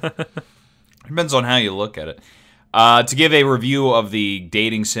 Depends on how you look at it. To give a review of the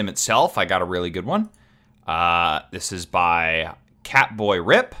dating sim itself, I got a really good one. This is by Catboy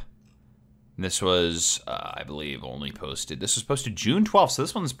Rip. This was, I believe, only posted. This was posted June 12th, so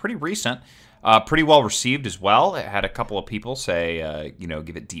this one's pretty recent. Pretty well received as well. It had a couple of people say,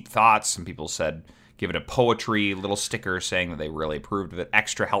 give it deep thoughts. Some people said, give it a poetry little sticker saying that they really approved of it.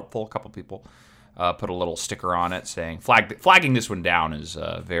 Extra helpful. A couple people put a little sticker on it saying, flagging this one down is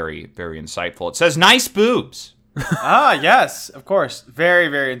very, very insightful. It says, nice boobs. Yes, of course. Very,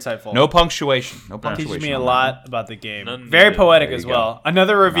 very insightful. No punctuation. No punctuation. Teaches me a on that lot about the game. None Very needed. poetic There as you go. well.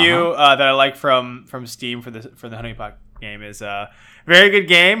 Another review that I like from Steam for the Honey Pot game is very good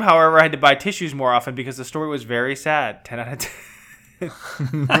game. However, I had to buy tissues more often because the story was very sad. 10 out of 10.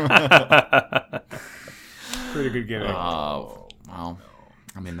 Pretty good game. Well,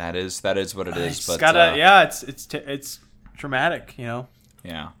 I mean that is what it is. It's But gotta, it's dramatic, you know.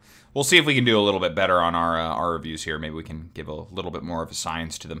 yeah, we'll see if we can do a little bit better on our reviews here. Maybe we can give a little bit more of a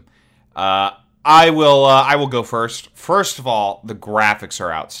science to them. I will go first. First of all, the graphics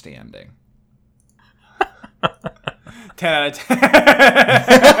are outstanding. 10 out of 10.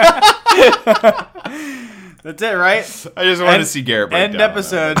 That's it, right? I just wanted to see Garrett break End down on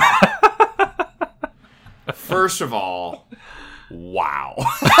episode. that. First of all, wow.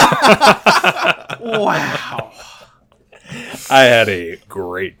 Wow. I had a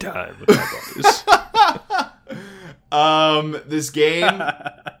great time with my buddies. This game,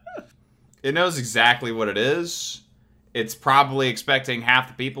 it knows exactly what it is. It's probably expecting half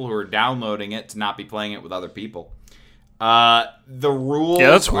the people who are downloading it to not be playing it with other people. The rules.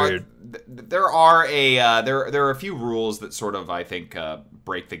 Yeah, that's are- weird. There are a few rules that sort of I think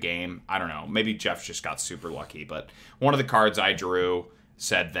break the game. I don't know. Maybe Jeff just got super lucky, but one of the cards I drew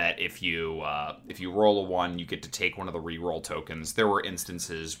said that if you roll a 1, you get to take one of the reroll tokens. There were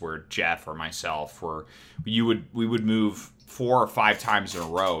instances where Jeff or myself we would move 4 or 5 times in a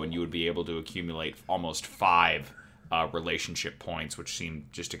row, and you would be able to accumulate almost 5 relationship points, which seemed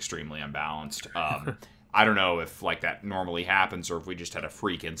just extremely unbalanced. I don't know if like that normally happens or if we just had a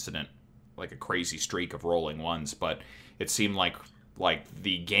freak incident, like a crazy streak of rolling ones, but it seemed like like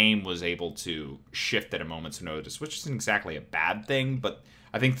the game was able to shift at a moment's notice, which isn't exactly a bad thing, but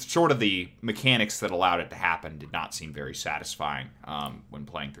I think sort of the mechanics that allowed it to happen did not seem very satisfying when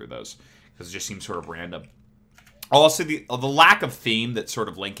playing through those, because it just seemed sort of random. Also, the lack of theme that's sort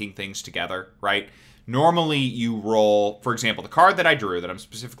of linking things together, right? Normally you roll, for example, the card that I drew that I'm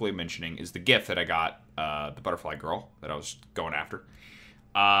specifically mentioning is the gift that I got, the butterfly girl that I was going after.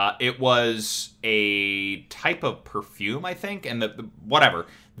 It was a type of perfume, I think, and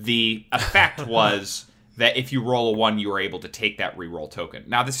the effect was that if you roll a 1, you are able to take that reroll token.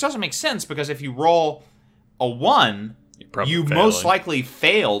 Now, this doesn't make sense because if you roll a 1, you most likely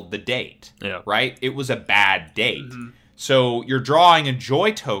failed the date, right? It was a bad date. Mm-hmm. So you're drawing a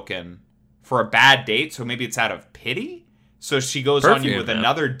joy token for a bad date, so maybe it's out of pity? So she goes on you with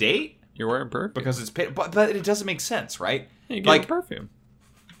another date? You're wearing perfume. Because it's pity. But it doesn't make sense, right? You get perfume.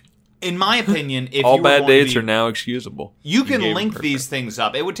 In my opinion, if all bad dates are now excusable. You can link these things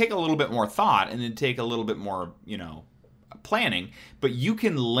up. It would take a little bit more thought, and it'd take a little bit more, planning. But you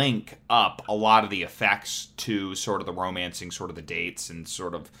can link up a lot of the effects to sort of the romancing, sort of the dates, and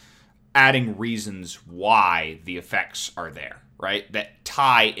sort of adding reasons why the effects are there, right? That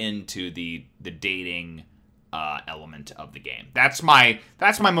tie into the dating element of the game. That's my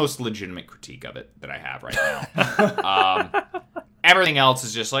most legitimate critique of it that I have right now. Everything else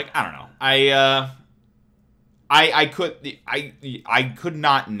is just like, I don't know. I could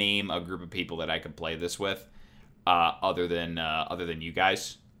not name a group of people that I could play this with, other than you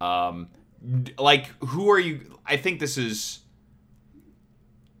guys. Like, who are you? I think this is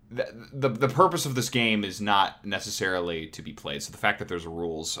the purpose of this game is not necessarily to be played. So the fact that there's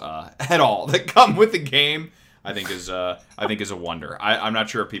rules at all that come with the game, I think is a wonder. I'm not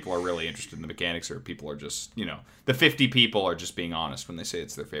sure if people are really interested in the mechanics or if people are just, the 50 people are just being honest when they say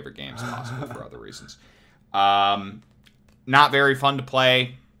it's their favorite game. It's possible for other reasons. Not very fun to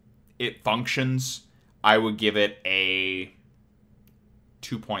play. It functions. I would give it a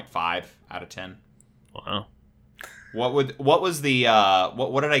 2.5 out of 10. Wow. What was the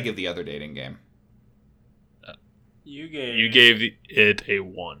what did I give the other dating game? You gave it a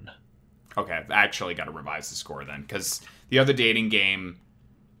 1. Okay, I actually got to revise the score then, because the other dating game,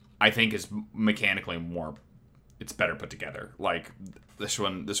 I think, is mechanically more. It's better put together. Like this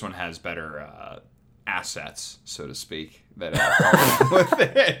one has better assets, so to speak. That with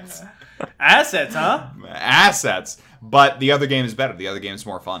it. Assets, huh? Assets. But the other game is better. The other game is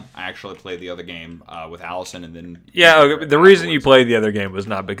more fun. I actually played the other game with Allison, and then the reason you played the other game was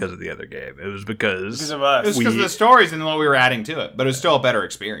not because of the other game. It was because of us. It was because of the stories and what we were adding to it. But it was still a better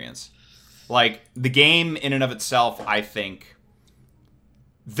experience. Like, the game in and of itself, I think,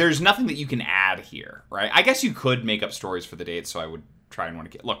 there's nothing that you can add here, right? I guess you could make up stories for the dates, so I would try and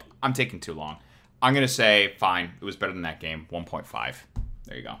want to get... Look, I'm taking too long. I'm going to say, fine, it was better than that game, 1.5.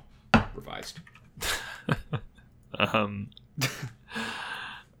 There you go. Revised. I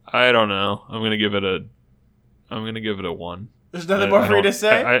don't know. I'm going to give it a 1. There's nothing more for you to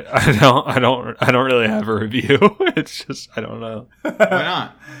say? I don't really have a review. It's just, I don't know. Why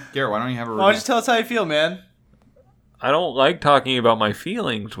not? Garrett, why don't you have a review? Well, just tell us how you feel, man. I don't like talking about my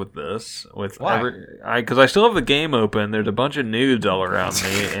feelings with this. Why? Because I still have the game open. There's a bunch of nudes all around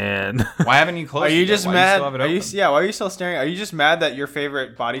me, and why haven't you closed it? Are you just mad? Why are you still staring? Are you just mad that your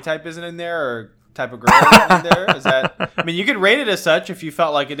favorite body type isn't in there, or type of girl isn't in there? Is that? I mean, you could rate it as such if you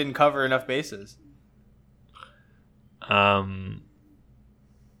felt like it didn't cover enough bases. I'm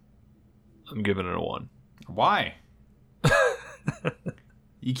giving it a 1. Why?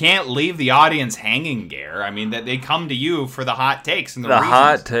 You can't leave the audience hanging, Gare. I mean, that they come to you for the hot takes and the reasons.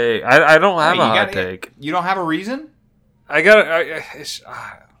 Hot take. I don't have a hot take. You don't have a reason? I got a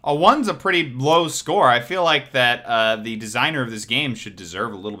 1's a pretty low score. I feel like that the designer of this game should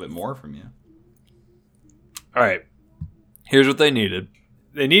deserve a little bit more from you. All right. Here's what they needed.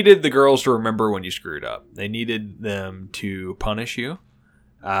 They needed the girls to remember when you screwed up. They needed them to punish you.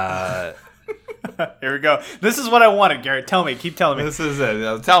 Here we go. This is what I wanted, Garrett. Tell me. Keep telling me. This is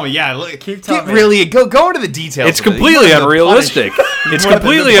it. Tell me. Yeah. Keep telling me. Really, go into the details. It's completely unrealistic. It's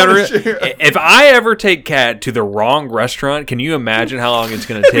completely unrealistic. If I ever take Kat to the wrong restaurant, can you imagine how long it's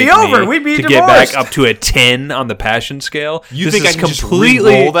going to take me to get back up to a 10 on the passion scale? You think I can just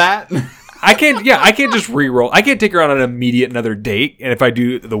re-roll that? I can't just re-roll. I can't take her on an immediate another date, and if I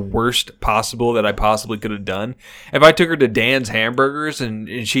do the worst possible that I possibly could have done, if I took her to Dan's Hamburgers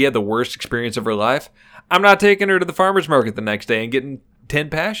and she had the worst experience of her life, I'm not taking her to the farmer's market the next day and getting 10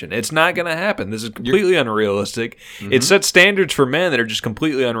 passion. It's not going to happen. This is completely unrealistic. It sets standards for men that are just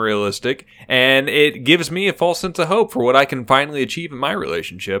completely unrealistic, and it gives me a false sense of hope for what I can finally achieve in my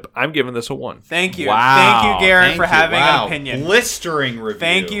relationship. I'm giving this a 1. Thank you. Wow. Thank you, Garen, Thank for you. having Wow. an opinion. Blistering review.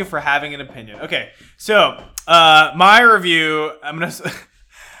 Thank you for having an opinion. Okay, so my review, I'm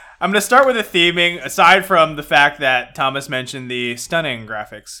gonna start with the theming. Aside from the fact that Thomas mentioned the stunning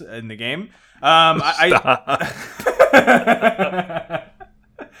graphics in the game,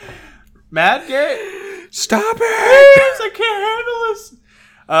 Mad Garrett, Stop it! I can't handle this.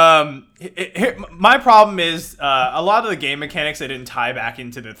 My problem is a lot of the game mechanics they didn't tie back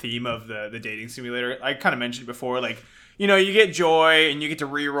into the theme of the dating simulator. I kind of mentioned before, like, you know, you get joy and you get to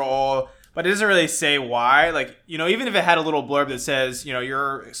reroll, but it doesn't really say why. Like, you know, even if it had a little blurb that says, you know,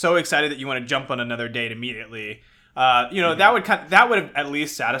 you're so excited that you want to jump on another date immediately, you know, that would have at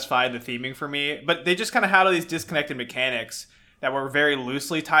least satisfied the theming for me. But they just kind of had all these disconnected mechanics that were very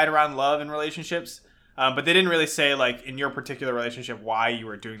loosely tied around love and relationships. But they didn't really say, like, in your particular relationship, why you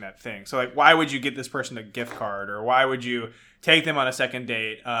were doing that thing. So, like, why would you get this person a gift card? Or why would you take them on a second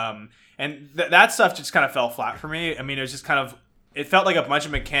date? And that stuff just kind of fell flat for me. I mean, it was just kind of, it felt like a bunch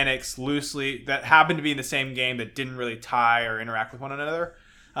of mechanics loosely that happened to be in the same game that didn't really tie or interact with one another.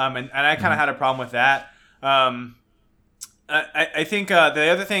 And I kind of had a problem with that. I think the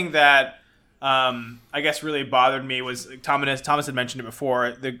other thing that I guess really bothered me was, Thomas had mentioned it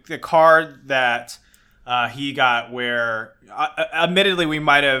before, the card that he got where, admittedly, we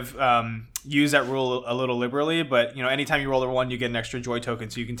might have used that rule a little liberally, but, you know, anytime you roll a 1, you get an extra joy token,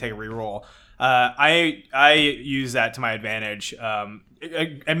 so you can take a reroll. I use that to my advantage.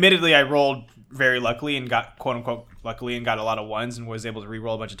 Admittedly, I rolled very luckily and got, quote unquote, luckily and got a lot of 1s and was able to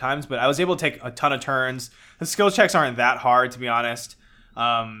reroll a bunch of times, but I was able to take a ton of turns. The skill checks aren't that hard, to be honest.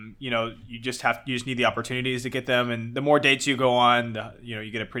 You know, you just need the opportunities to get them, and the more dates you go on, you know,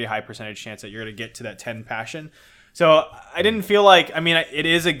 you get a pretty high percentage chance that you're going to get to that 10 passion. So I didn't feel like, I mean, it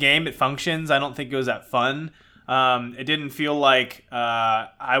is a game, it functions. I don't think it was that fun. It didn't feel like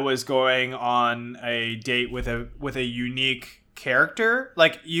I was going on a date with a unique character.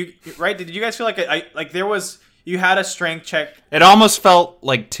 Like, you, right? Did you guys feel like there was, you had a strength check? It almost felt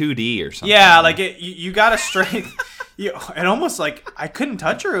like 2D or something. Yeah, like you got a strength. And almost like I couldn't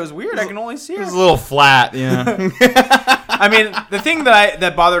touch her. It was weird. I can only see her. It was a little flat, yeah. I mean, the thing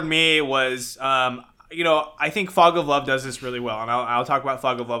that bothered me was, you know, I think Fog of Love does this really well, and I'll talk about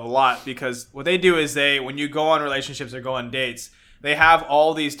Fog of Love a lot, because what they do is when you go on relationships or go on dates, they have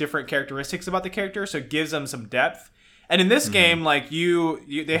all these different characteristics about the character, so it gives them some depth. And in this game, like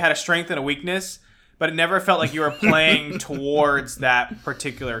they had a strength and a weakness, but it never felt like you were playing towards that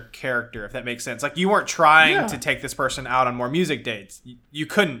particular character, if that makes sense. Like, you weren't trying to take this person out on more music dates. You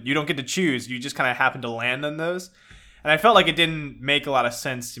couldn't. You don't get to choose. You just kind of happen to land on those. And I felt like it didn't make a lot of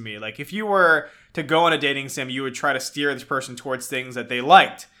sense to me. Like, if you were to go on a dating sim, you would try to steer this person towards things that they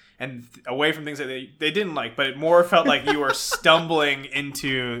liked and away from things that they didn't like. But it more felt like you were stumbling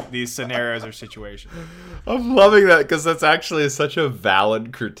into these scenarios or situations. I'm loving that, because that's actually such a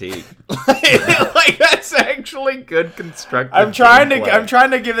valid critique. Like, that's actually good constructive. I'm trying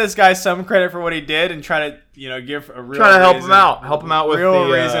to give this guy some credit for what he did, and try to, you know, give a real try to help him out with real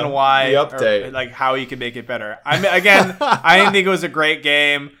the reason why, the update, or, like, how he can make it better. I mean, again, I didn't think it was a great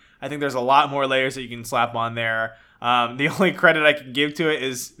game. I think there's a lot more layers that you can slap on there. The only credit I can give to it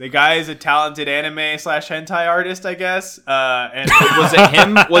is the guy is a talented anime/hentai artist, I guess. And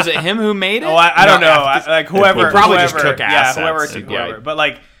was it him who made it? Oh, I don't know. Like, whoever, he probably just took assets. Yeah, whoever. But,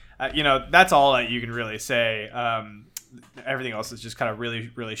 like, you know, that's all that you can really say. Everything else is just kind of really,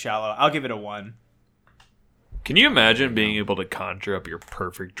 really shallow. I'll give it a 1. Can you imagine being able to conjure up your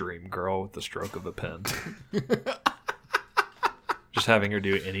perfect dream girl with the stroke of a pen? Just having her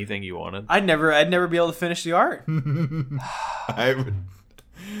do anything you wanted. I'd never be able to finish the art.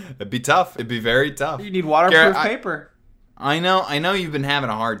 It'd be tough. It'd be very tough. You need waterproof paper. I know you've been having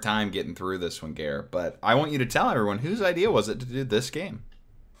a hard time getting through this one, Garrett, but I want you to tell everyone, whose idea was it to do this game?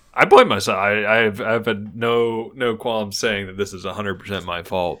 I blame myself. I've had no qualms saying that this is 100% my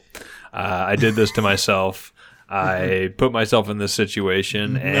fault. I did this to myself. I put myself in this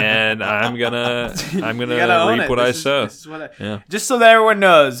situation, and I'm gonna reap what I sow. Just so that everyone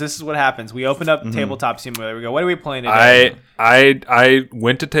knows, this is what happens. We open up Tabletop Simulator. We go, what are we playing today? I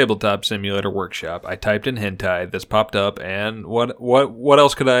went to Tabletop Simulator Workshop. I typed in hentai. This popped up, and what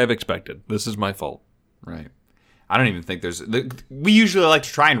else could I have expected? This is my fault. Right. I don't even think we usually like to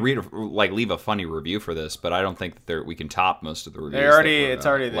try and leave a funny review for this, but I don't think that we can top most of the reviews. It's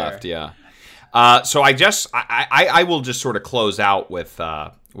already left. there. Yeah. So I will just sort of close out with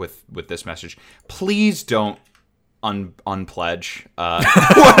this message. Please don't unpledge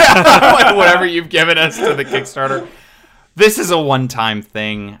whatever you've given us to the Kickstarter. This is a one-time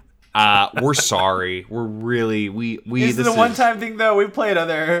thing. We're sorry. We're really This is a one-time thing though. We played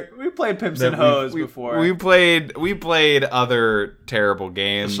Pimps and Hoes before. We played other terrible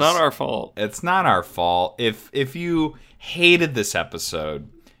games. It's not our fault. It's not our fault. If you hated this episode,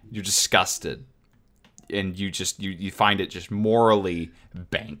 you're disgusted, and you find it just morally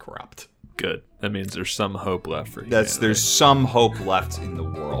bankrupt. Good. That means there's some hope left for you. There's some hope left in the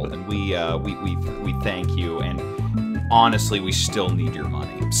world, and we thank you. And honestly, we still need your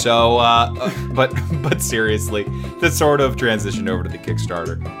money. So, but seriously, to sort of transition over to the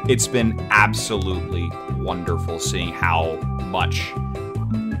Kickstarter, it's been absolutely wonderful seeing how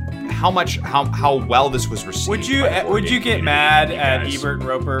well this was received. Would you get mad at Ebert and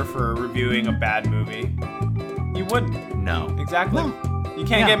Roper for reviewing a bad movie? You wouldn't. No. Exactly. No. You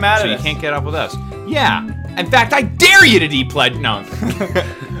can't get mad at us. You can't get up with us. Yeah. In fact, I dare you to depledge. No.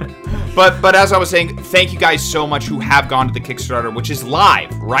 But as I was saying, thank you guys so much who have gone to the Kickstarter, which is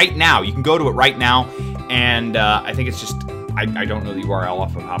live right now. You can go to it right now, and I think it's just I don't know the URL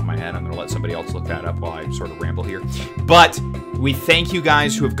off the top of my head. I'm going to let somebody else look that up while I sort of ramble here. But we thank you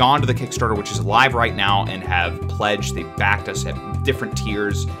guys who have gone to the Kickstarter, which is live right now, and have pledged. They've backed us at different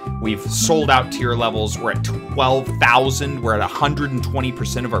tiers. We've sold out tier levels. We're at 12,000. We're at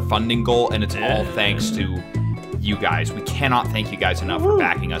 120% of our funding goal, and it's all thanks to you guys. We cannot thank you guys enough for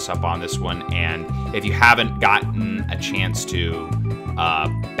backing us up on this one. And if you haven't gotten a chance to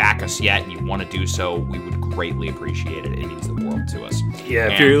back us yet and you want to do so, we would greatly appreciate it. It means the world to us. Yeah,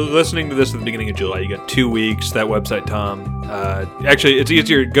 if you're listening to this at the beginning of July, you got 2 weeks. That website, Tom. Actually, it's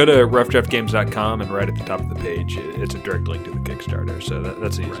easier. Go to roughdraftgames.com, and right at the top of the page, it's a direct link to the Kickstarter. So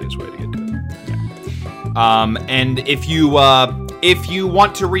that's the easiest way to get to it. Yeah. And if you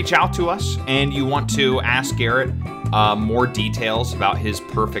want to reach out to us and you want to ask Garrett more details about his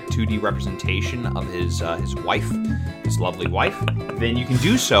perfect 2D representation of his wife, his lovely wife, then you can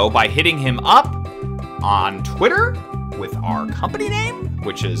do so by hitting him up on Twitter with our company name,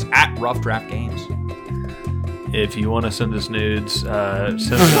 which is @RoughDraftGames. If you want to send us nudes, send us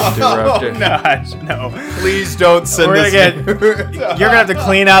to Rough Draft. No. Please don't send us nudes. You're gonna have to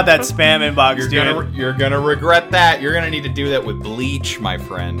clean out that spam inbox, dude. You're gonna regret that. You're gonna need to do that with bleach, my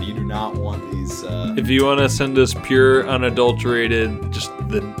friend. You do not want these. If you want to send us pure, unadulterated, just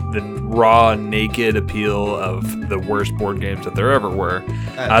the raw, naked appeal of the worst board games that there ever were,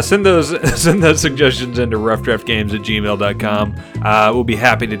 send those suggestions into roughdraftgames@gmail.com. We'll be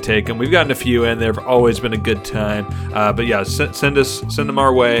happy to take them. We've gotten a few in. They've always been a good time. But yeah, send them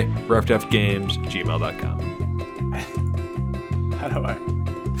our way. roughdraftgames@gmail.com. How do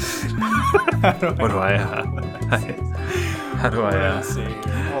I? Let's see.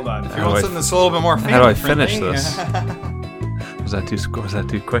 Hold on. If you want something that's a little bit more family How do I finish this? Was that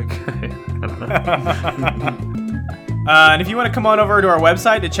too quick? I don't know. And if you want to come on over to our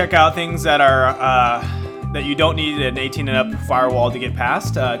website to check out things that are that you don't need an 18 and up firewall to get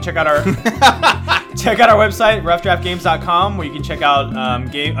past, check out our website, roughdraftgames.com, where you can check out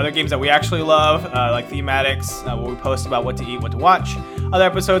other games that we actually love, like thematics, where we post about what to eat, what to watch, other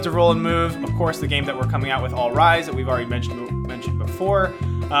episodes of Roll and Move, of course, the game that we're coming out with, All Rise, that we've already mentioned before.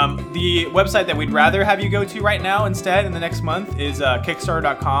 The website that we'd rather have you go to right now instead in the next month is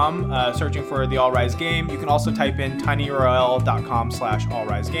kickstarter.com, searching for the All Rise game. You can also type in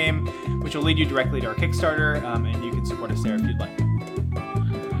tinyurl.com/allrisegame, which will lead you directly to our Kickstarter, and you can support us there if you'd like.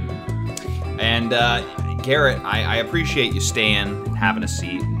 And Garrett, I appreciate you staying and having a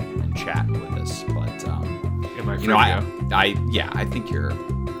seat and chatting with us, but am I free to go? I think you're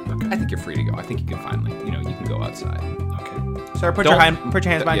free to go. I think you can finally, you can go outside. Sir, put your hands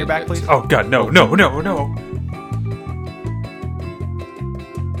behind your back, please. Oh God, no.